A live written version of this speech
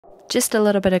Just a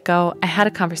little bit ago, I had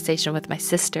a conversation with my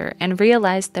sister and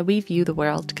realized that we view the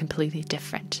world completely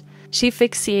different. She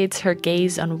fixates her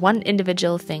gaze on one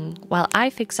individual thing, while I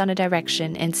fix on a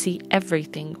direction and see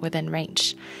everything within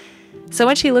range. So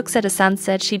when she looks at a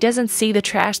sunset, she doesn't see the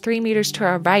trash 3 meters to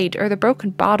our right or the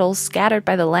broken bottles scattered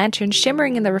by the lantern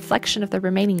shimmering in the reflection of the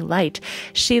remaining light.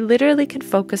 She literally can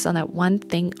focus on that one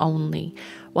thing only,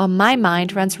 while my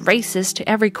mind runs races to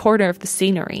every corner of the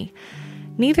scenery.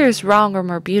 Neither is wrong or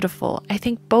more beautiful. I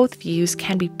think both views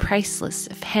can be priceless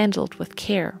if handled with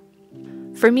care.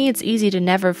 For me, it's easy to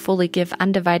never fully give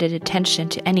undivided attention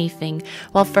to anything,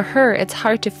 while for her, it's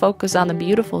hard to focus on the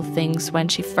beautiful things when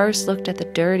she first looked at the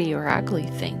dirty or ugly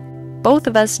thing. Both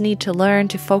of us need to learn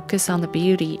to focus on the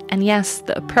beauty, and yes,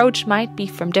 the approach might be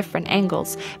from different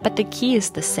angles, but the key is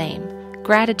the same.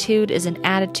 Gratitude is an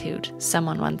attitude,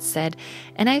 someone once said,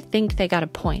 and I think they got a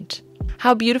point.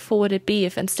 How beautiful would it be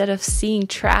if instead of seeing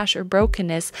trash or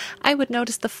brokenness, I would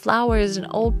notice the flowers an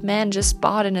old man just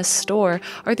bought in a store,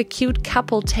 or the cute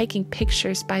couple taking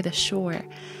pictures by the shore?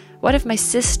 What if my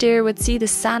sister would see the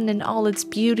sun in all its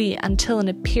beauty until an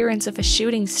appearance of a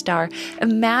shooting star?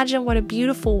 Imagine what a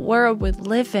beautiful world we'd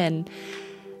live in.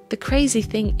 The crazy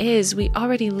thing is, we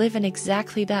already live in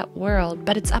exactly that world,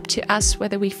 but it's up to us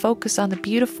whether we focus on the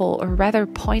beautiful or rather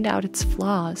point out its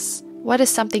flaws. What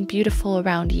is something beautiful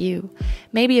around you?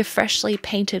 Maybe a freshly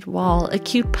painted wall, a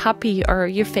cute puppy, or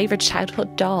your favorite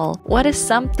childhood doll. What is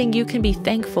something you can be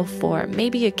thankful for?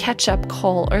 Maybe a catch-up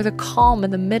call or the calm in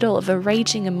the middle of a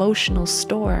raging emotional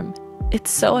storm.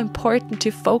 It's so important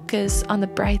to focus on the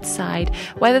bright side,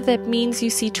 whether that means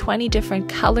you see 20 different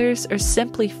colors or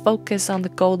simply focus on the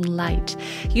golden light.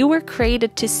 You were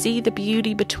created to see the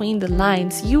beauty between the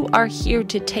lines. You are here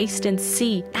to taste and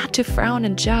see, not to frown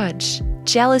and judge.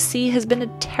 Jealousy has been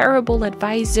a terrible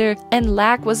advisor, and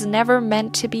lack was never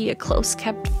meant to be a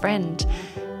close-kept friend.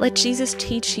 Let Jesus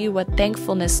teach you what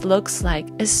thankfulness looks like,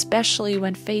 especially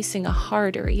when facing a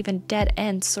hard or even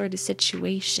dead-end sort of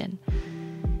situation.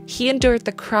 He endured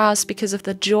the cross because of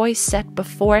the joy set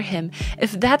before him.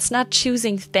 If that's not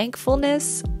choosing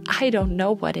thankfulness, I don't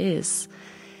know what is.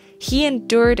 He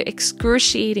endured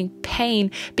excruciating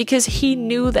pain because he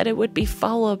knew that it would be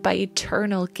followed by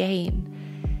eternal gain.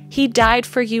 He died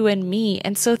for you and me,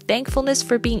 and so thankfulness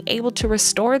for being able to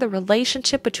restore the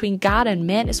relationship between God and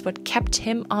man is what kept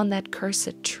him on that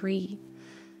cursed tree.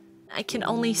 I can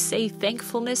only say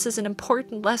thankfulness is an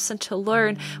important lesson to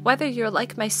learn, whether you're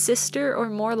like my sister or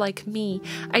more like me.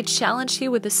 I challenge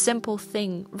you with a simple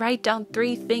thing. Write down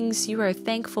 3 things you are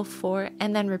thankful for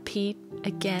and then repeat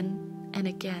again and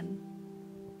again.